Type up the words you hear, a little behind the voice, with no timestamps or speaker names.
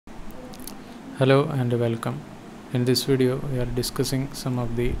Hello and welcome. In this video we are discussing some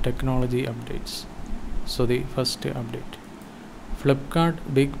of the technology updates. So the first update, Flipkart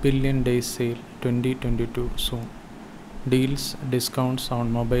Big Billion Days Sale 2022 soon. Deals, discounts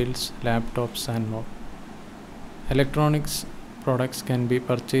on mobiles, laptops and more. Electronics products can be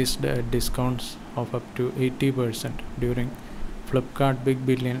purchased at discounts of up to 80% during Flipkart Big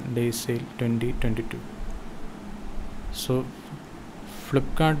Billion Days Sale 2022. So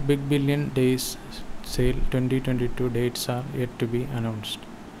Flipkart Big Billion Days Sale 2022 dates are yet to be announced.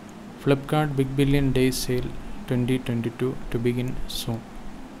 Flipkart Big Billion Days Sale 2022 to begin soon.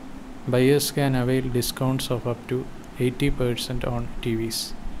 Buyers can avail discounts of up to 80% on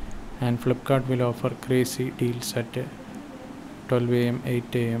TVs, and Flipkart will offer crazy deals at 12 am,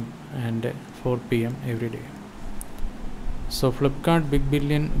 8 am and 4 pm every day. So Flipkart Big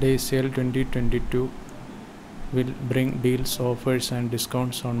Billion Days Sale 2022 will bring deals, offers and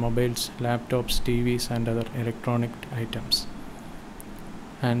discounts on mobiles, laptops, TVs and other electronic items.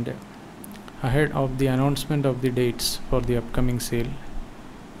 And ahead of the announcement of the dates for the upcoming sale,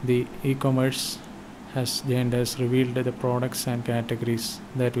 the e-commerce giant has revealed the products and categories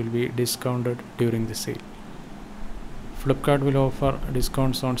that will be discounted during the sale. Flipkart will offer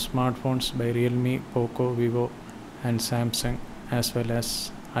discounts on smartphones by Realme, Poco, Vivo and Samsung, as well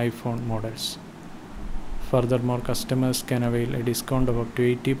as iPhone models. Furthermore, customers can avail a discount of up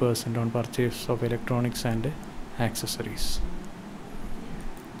to 80% on purchase of electronics and accessories.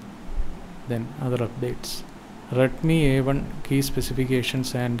 Then other updates. Redmi A1 key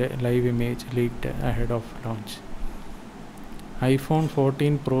specifications and live image leaked ahead of launch. iPhone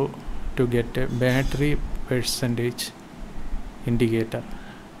 14 Pro to get a battery percentage indicator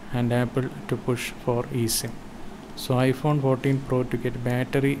and Apple to push for eSIM. So iPhone 14 Pro to get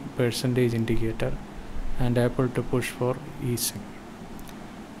battery percentage indicator and Apple to push for eSIM.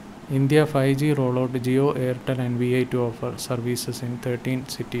 India 5G rollout, Jio, Airtel and Vi to offer services in 13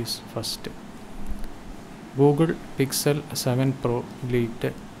 cities first. Google Pixel 7 Pro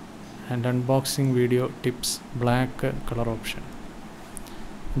leaked and unboxing video tips black color option.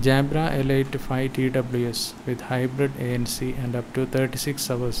 Jabra Elite 5 TWS with hybrid ANC and up to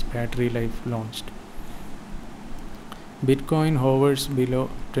 36 hours battery life launched. Bitcoin hovers below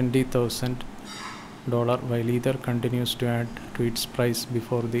 $20,000 while Ether continues to add to its price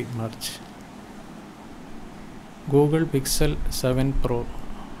before the merge. Google Pixel 7 Pro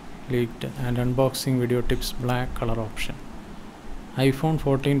leaked and unboxing video tips black color option. iPhone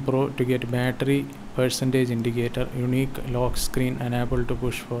 14 Pro to get battery percentage indicator, unique lock screen and Apple to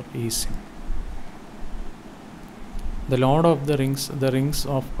push for eSIM. The Lord of the Rings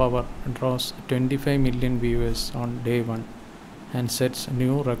of Power draws 25 million viewers on day 1 and sets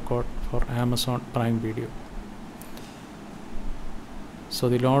new record for Amazon Prime Video. So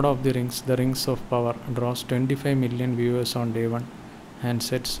the Lord of the Rings of Power draws 25 million viewers on day 1 and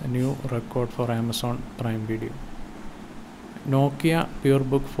sets a new record for Amazon Prime Video. Nokia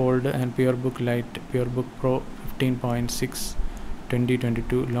PureBook Fold and PureBook Lite, PureBook Pro 15.6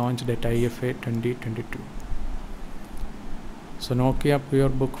 2022 launched at IFA 2022. So Nokia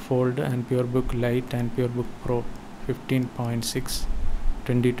PureBook Fold and PureBook Lite and PureBook Pro 15.6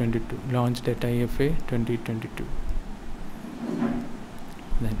 2022 launched at IFA 2022.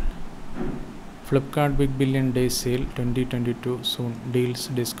 Then Flipkart Big Billion Days Sale 2022 soon. Deals,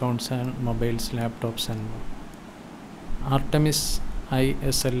 discounts on mobiles, laptops and more. Artemis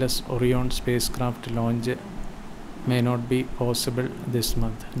ISLS Orion spacecraft launch may not be possible this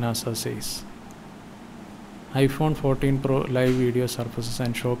month, NASA says. iPhone 14 Pro live video surfaces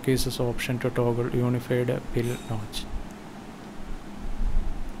and showcases option to toggle unified pill launch.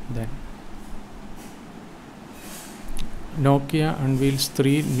 Then Nokia unveils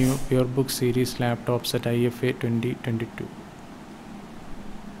 3 new PureBook series laptops at IFA 2022.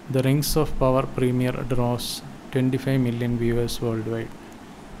 The Rings of Power premiere draws 25 million viewers worldwide.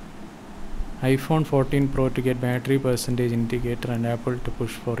 iPhone 14 Pro to get battery percentage indicator and Apple to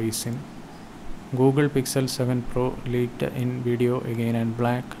push for eSIM. Google Pixel 7 Pro leaked in video again and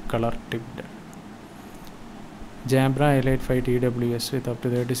black color tipped. Jabra Elite 5 TWS with up to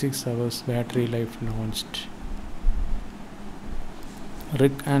 36 hours battery life launched.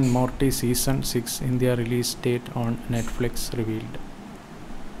 Rick and Morty Season 6 India release date on Netflix revealed.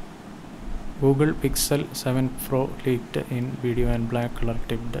 Google Pixel 7 Pro leaked in video and black color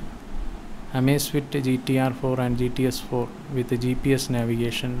tipped. Amazfit GTR 4 and GTS 4 with GPS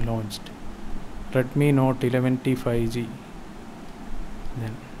navigation launched. Redmi Note 11T 5G.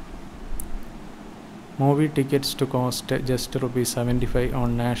 Then movie tickets to cost just ₹75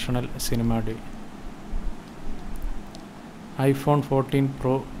 on National Cinema Day. iPhone 14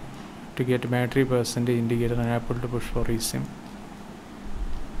 Pro to get battery percentage indicator and Apple to push for eSIM.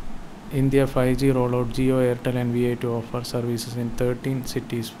 India 5G rollout, Jio, Airtel and Vi to offer services in 13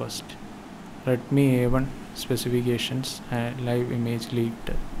 cities first. Redmi A1 specifications and live image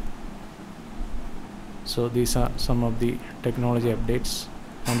leaked. So these are some of the technology updates.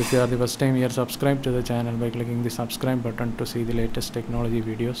 And if you are the first time here, subscribe to the channel by clicking the subscribe button to see the latest technology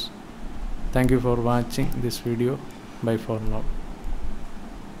videos. Thank you for watching this video. Bye for now.